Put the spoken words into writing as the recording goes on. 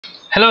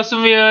Hello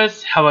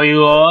viewers, how are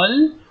you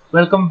all?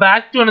 Welcome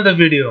back to another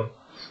video.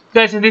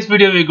 Guys, in this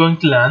video we're going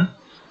to learn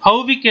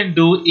how we can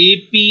do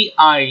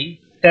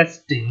API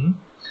testing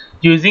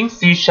using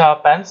C#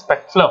 and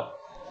specflow.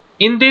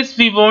 In this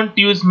we won't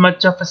use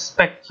much of a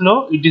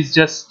specflow. It is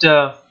just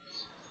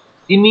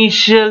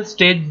initial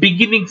stage,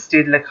 beginning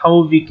stage, like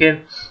how we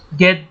can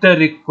get the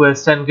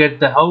request and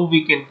how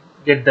we can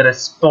get the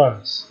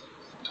response.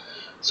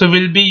 So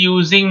we'll be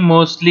using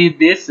mostly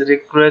this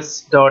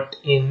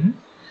request.in.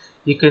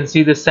 You can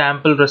see the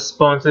sample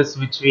responses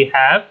which we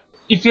have.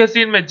 If you have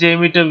seen my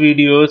JMeter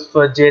videos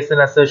for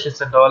JSON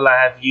assertions and all,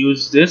 I have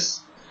used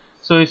this.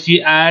 So if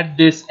you add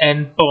this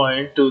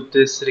endpoint to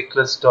this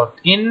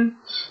request.in,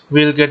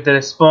 we'll get the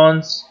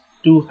response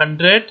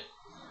 200,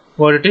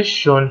 what it is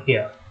shown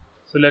here.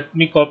 So let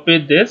me copy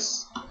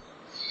this.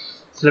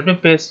 So let me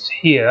paste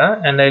here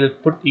and I'll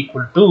put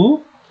equal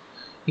to.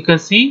 You can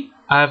see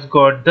I've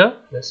got the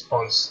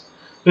response.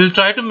 We'll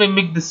try to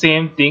mimic the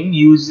same thing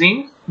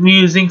using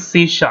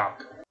C#.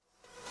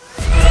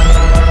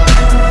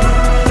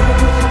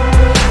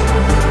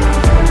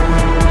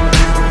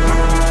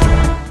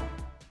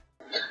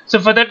 So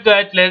for that,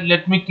 guys,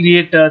 let me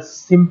create a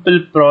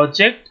simple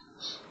project,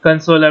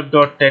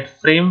 Console.App.NET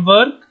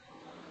framework.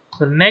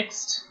 So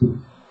next,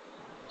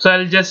 so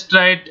I'll just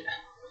write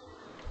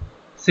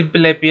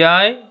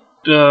SimpleAPI.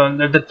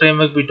 Let the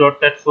framework be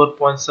 .NET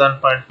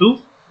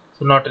 4.7.2.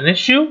 So not an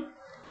issue.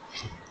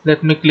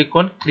 Let me click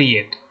on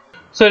create.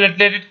 So let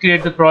it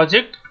create the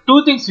project.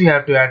 Two things we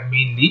have to add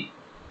mainly.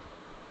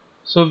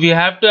 So we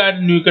have to add a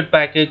nuget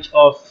package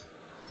of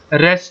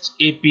REST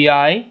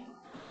API.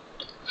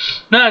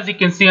 Now as you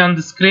can see on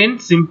the screen,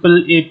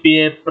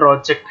 SimpleAPI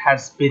project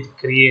has been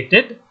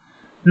created.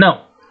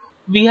 Now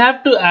we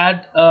have to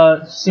add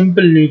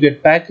simple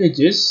nuget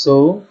packages.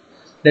 So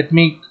let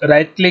me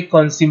right click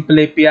on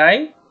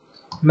SimpleAPI,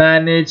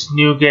 manage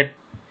nuget.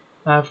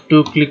 I have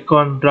to click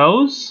on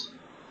browse.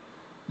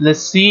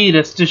 Let's see,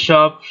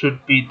 RestSharp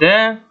should be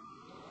there.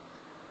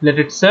 Let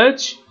it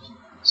search.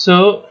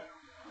 So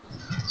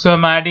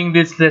I'm adding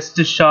this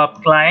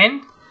RestSharp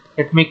client.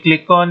 Let me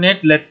click on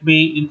it. Let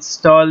me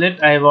install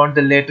it. I want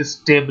the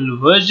latest stable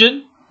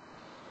version.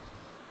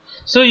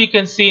 So you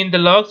can see in the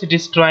logs it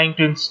is trying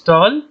to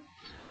install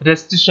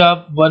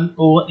RestSharp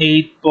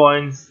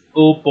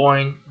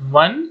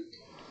 108.0.1.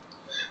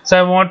 So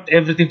I want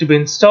everything to be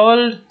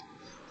installed.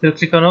 So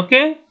click on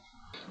OK.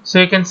 So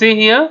you can see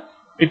here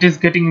it is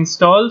getting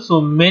installed.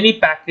 So many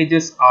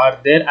packages are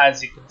there,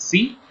 as you can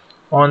see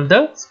on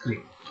the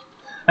screen.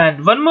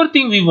 And one more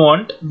thing we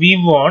want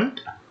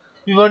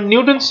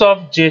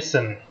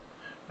Newton.Soft.Json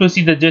to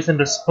see the JSON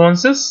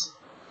responses.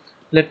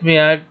 Let me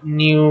add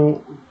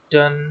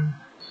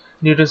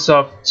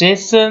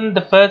Newton.Soft.Json,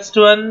 the first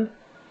one.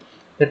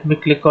 Let me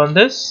click on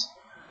this.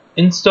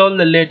 Install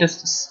the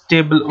latest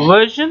stable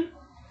version.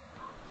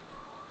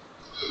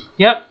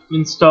 Yeah,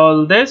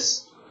 install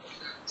this.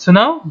 So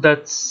now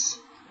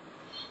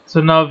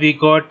we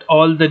got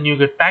all the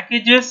NuGet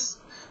packages.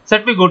 So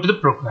let me go to the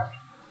program.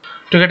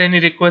 To get any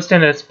request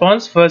and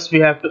response, first we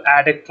have to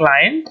add a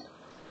client.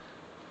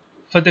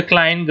 For the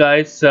client,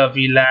 guys,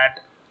 we'll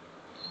add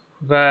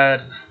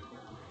var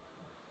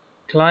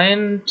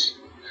client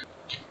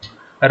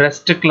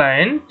rest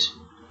client.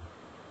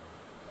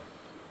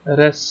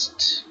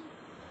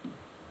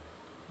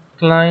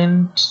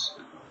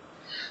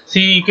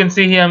 See, you can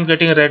see here I'm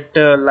getting a red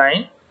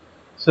line.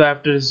 So I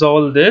have to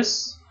resolve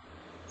this.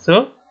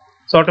 So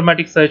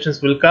automatic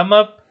suggestions will come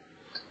up.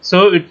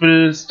 So it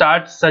will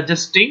start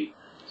suggesting.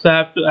 So I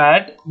have to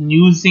add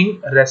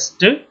using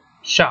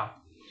RestSharp.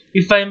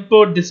 If I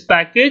import this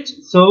package,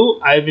 so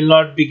I will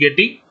not be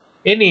getting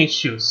any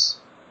issues.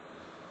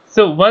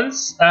 So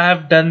once I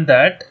have done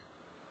that,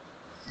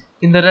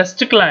 in the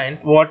REST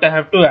client, what I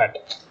have to add?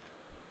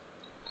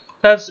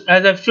 As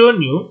I've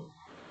shown you,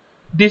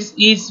 this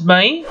is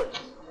my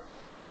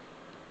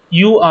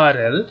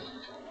URL.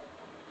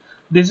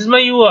 This is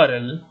my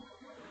URL.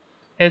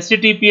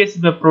 HTTPS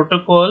is my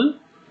protocol,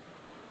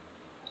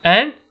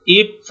 and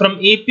from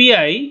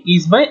API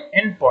is my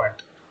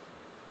endpoint.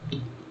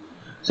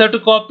 So to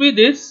copy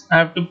this, I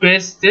have to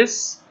paste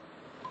this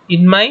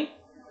in my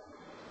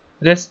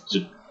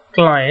REST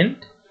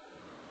client.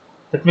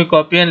 Let me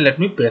copy and let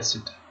me paste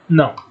it.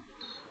 Now,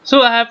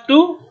 so I have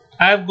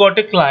got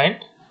a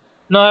client.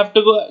 Now I have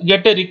to go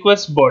get a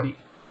request body.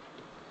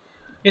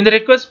 In the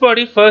request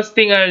body, first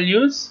thing I'll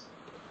use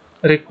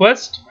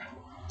request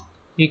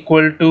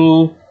equal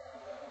to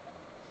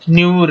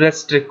new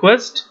REST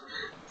request.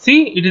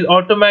 See, it is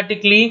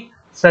automatically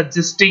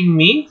suggesting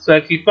me. So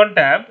I click on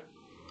tab.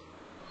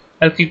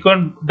 I'll click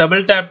on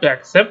double tap to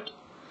accept.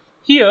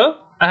 Here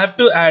I have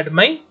to add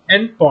my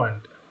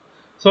endpoint.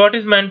 So what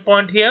is my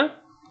endpoint here?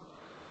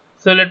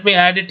 So let me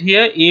add it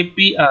here.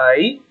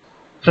 API.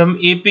 From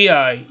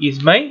API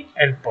is my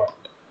endpoint.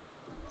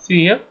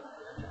 See here,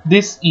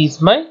 this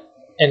is my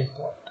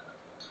endpoint.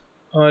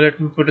 Let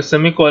me put a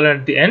semicolon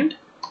at the end.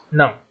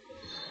 Now,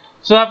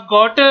 so I've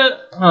got a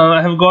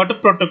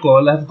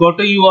protocol. I've got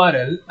a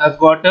URL. I've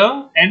got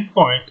a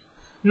endpoint.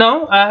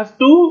 Now I have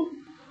to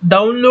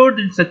download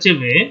in such a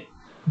way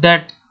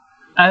that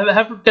I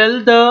have to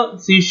tell the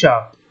C#,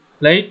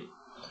 right?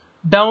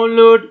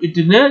 Download it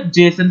in a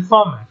JSON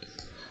format.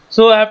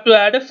 So I have to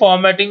add a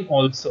formatting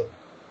also.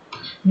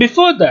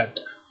 Before that,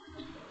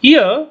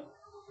 here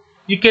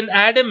you can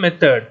add a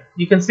method.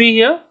 You can see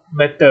here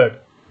method.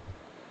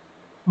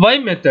 Why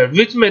method?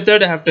 Which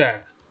method I have to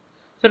add?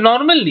 So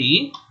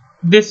normally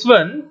this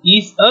one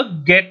is a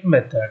get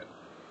method.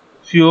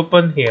 If you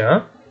open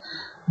here,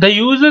 the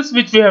users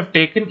which we have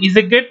taken is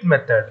a get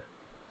method.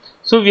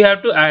 So we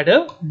have to add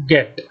a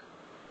get.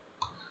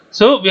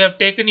 So we have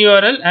taken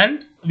URL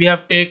and we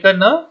have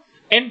taken a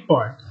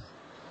endpoint.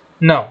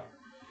 Now,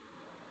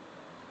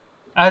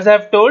 as I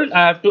have told,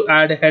 I have to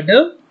add a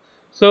header.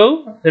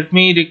 So let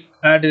me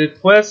add a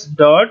request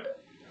dot.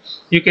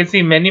 You can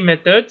see many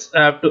methods.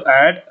 I have to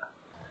add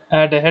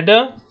a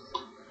header.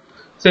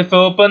 So if I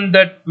open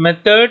that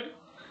method,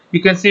 you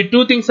can see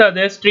two things are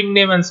there: string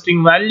name and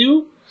string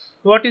value.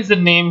 What is the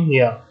name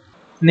here?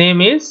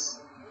 Name is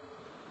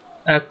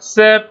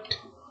accept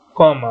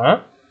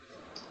comma,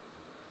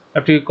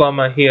 after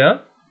comma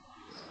here,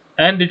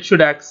 and it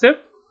should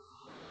accept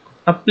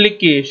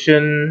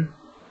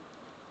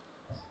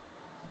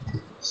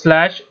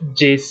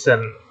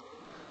application/JSON.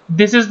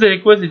 This is the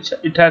request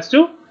it has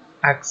to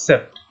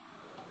accept.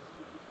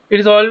 It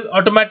is all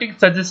automatic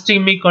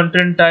suggesting me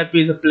content type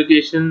is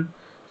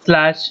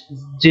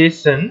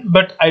application/JSON,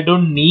 but I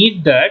don't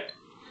need that.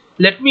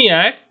 Let me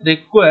add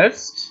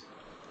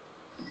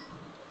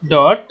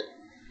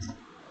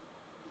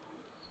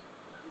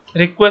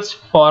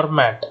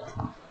request.RequestFormat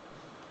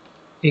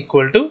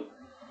equal to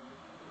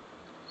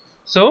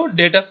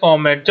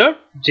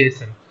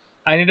DataFormat.Json.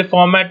 I need a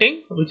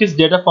formatting which is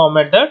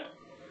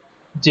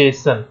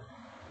DataFormat.Json.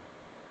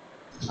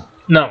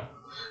 Now,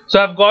 so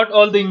I've got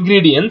all the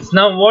ingredients.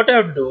 Now what I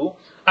have to do,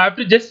 I have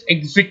to just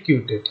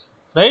execute it,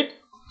 right?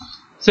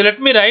 So let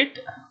me write,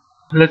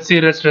 let's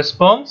see,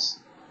 RestResponse.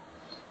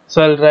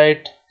 So I'll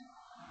write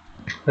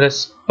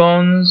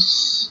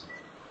response,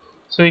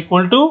 so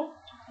equal to,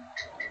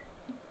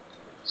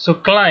 so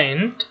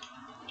client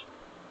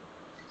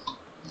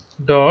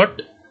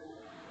dot,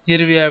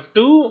 here we have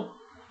to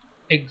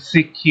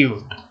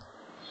execute.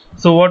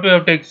 So what we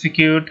have to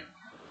execute?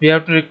 We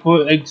have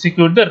to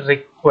execute the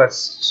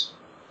request.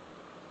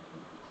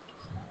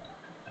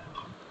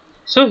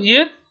 So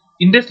here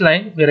in this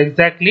line we are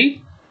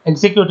exactly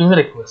executing the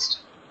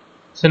request.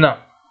 So now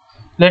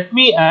let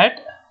me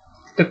add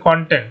the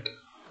content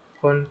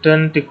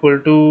equal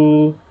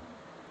to,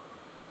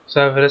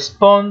 so I have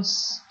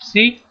response,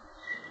 see,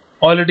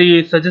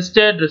 already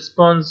suggested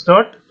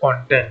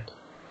response.content.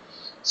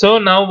 So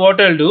now what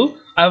I'll do,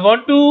 I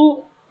want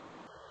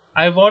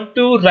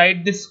to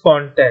write this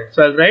content.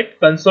 So I'll write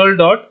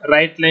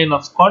Console.WriteLine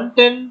of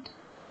content,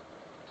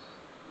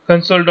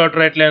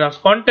 Console.WriteLine of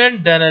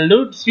content. Then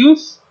I'll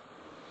use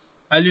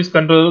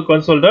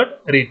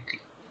Console.ReadKey.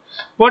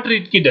 What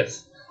readKey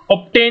does?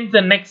 Obtains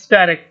the next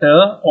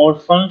character or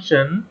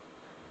function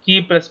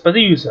key pressed by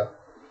the user.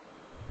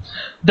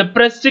 The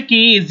pressed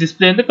key is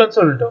displayed in the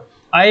console window.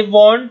 I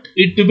want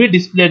it to be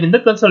displayed in the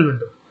console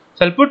window.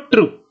 So I'll put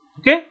true.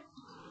 Okay.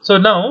 So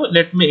now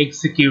let me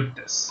execute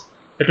this.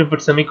 Let me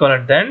put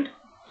semicolon at the end.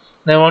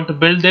 Now I want to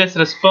build this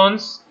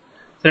response.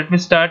 So let me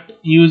start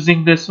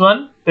using this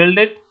one. Build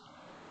it.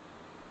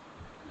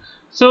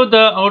 So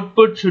the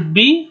output should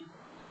be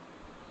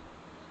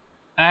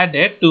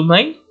added to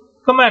my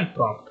command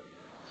prompt.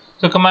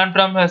 So command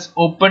prompt has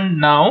opened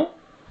now.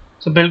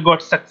 So build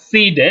got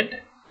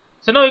succeeded.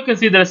 So now you can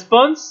see the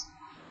response.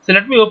 So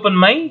let me open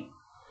my,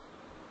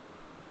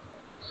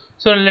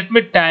 so let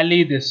me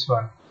tally this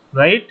one,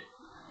 right?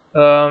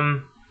 Let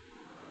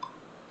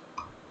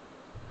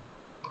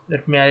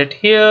me add it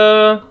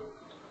here.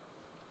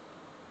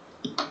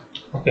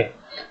 Okay,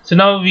 so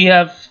now we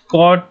have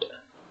got,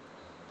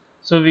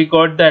 so we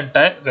got the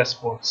entire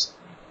response.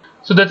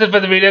 So that's it for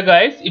the video,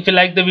 guys. If you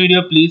like the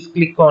video, please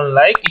click on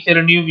like. If you're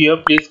a new viewer,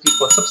 please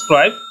click on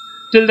subscribe.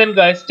 Till then,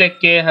 guys, take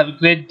care, have a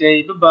great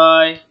day, bye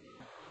bye.